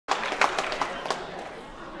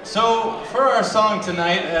So for our song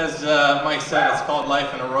tonight, as Mike said, it's called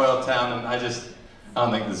Life in a Royal Town, and I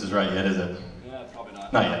don't think this is right yet, is it? Yeah, probably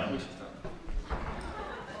not. Not yet.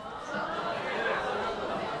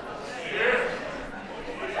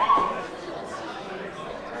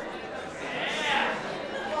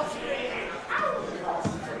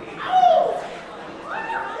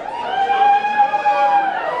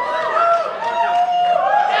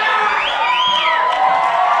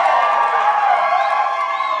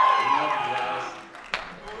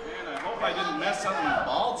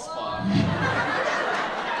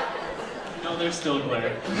 They're still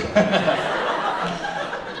clear.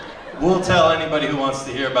 We'll tell anybody who wants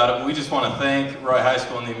to hear about it, but we just want to thank Roy High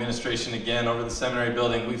School and the administration again over the seminary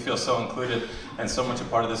building. We feel so included and so much a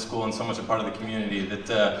part of this school and so much a part of the community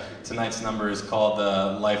that tonight's number is called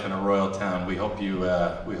Life in a Royal Town. We hope you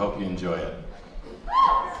enjoy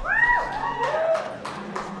it.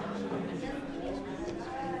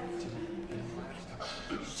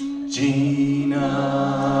 Gina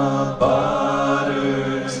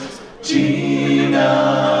Butters, Gina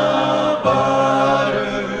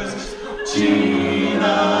Butters,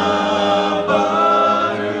 Gina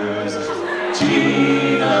Butters,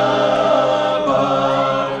 Gina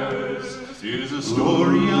Butters. Here's a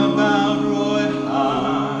story about Roy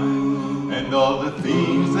High and all the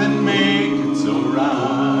things that make it so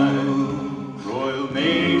right. Royal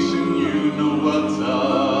Nation, you know what's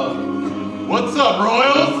up. What's up,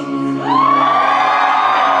 Royals?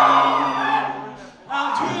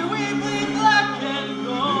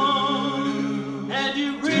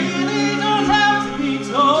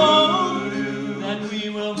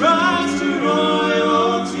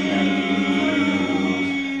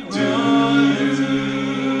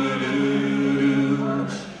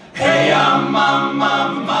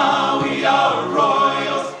 Mama, we are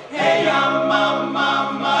royals. Hey,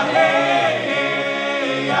 mama,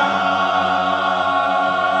 hey,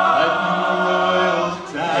 Life in a royal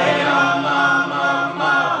town. Hey,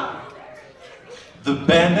 mama. The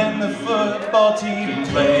band and the football team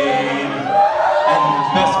played, and the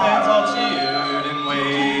best fans all cheered and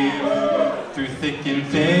waved. Through thick and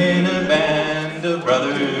thin, a band of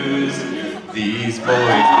brothers, these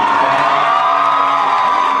boys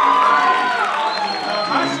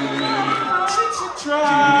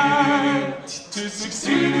try to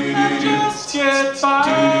succeed and just get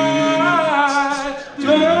by,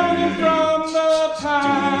 learning from the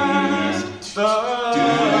past,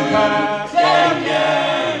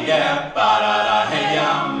 yeah, ba-da-da, hey,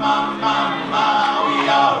 mama, we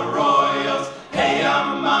are royals, hey,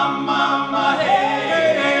 mama,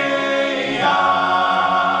 hey,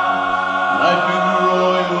 Life in a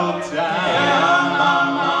royal town. hey,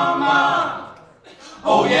 mama,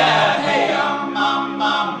 oh yeah, hey,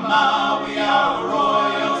 mama, we are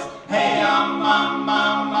royals. Hey,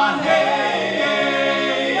 mama,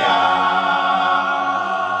 hey,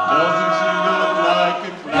 Doesn't she look like a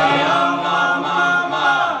Hey, clown? mama.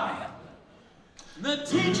 The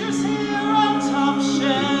teacher's here on top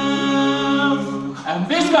shelf, and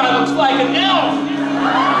this guy looks like an elf.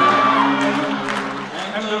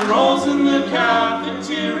 And the rolls in the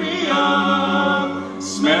cafeteria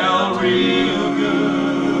smell real good.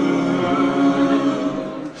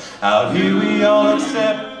 Out here we all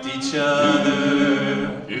accept each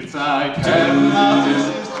other. It's like having lots of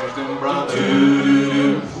sisters and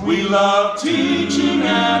brothers. We love teaching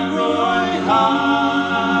at Roy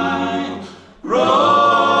High. Roy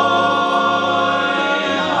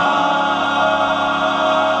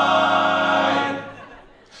High.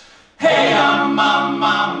 Hey,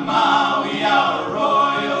 mama, we are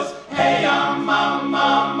royals. Hey,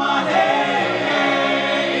 mama,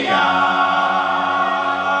 hey,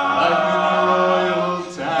 Life in a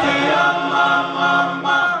royal town. Hey,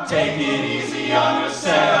 mama, take it easy on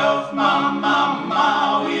yourself,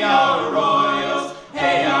 mama, we are royals.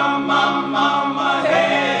 Hey, mama,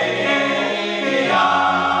 hey,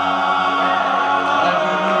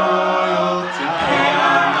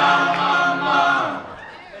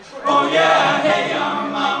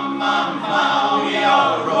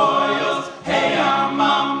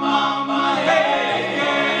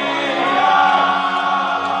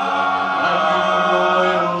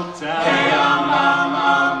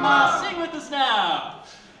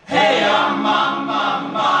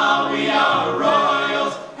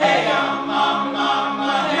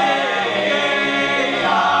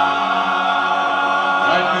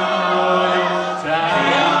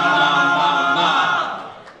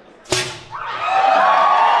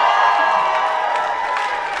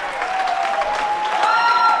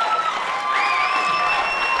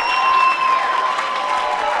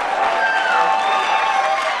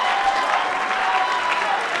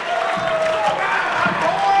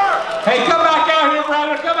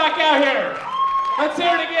 Let's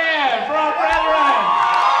hear it again for our brethren.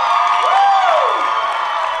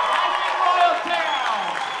 Back in Royal Town.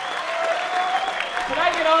 Can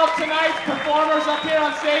I get all tonight's performers up here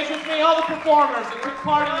on stage with me? All the performers that took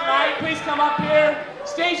part in the night, please come up here.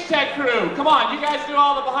 Stage tech crew, come on, you guys do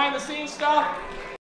all the behind the scenes stuff.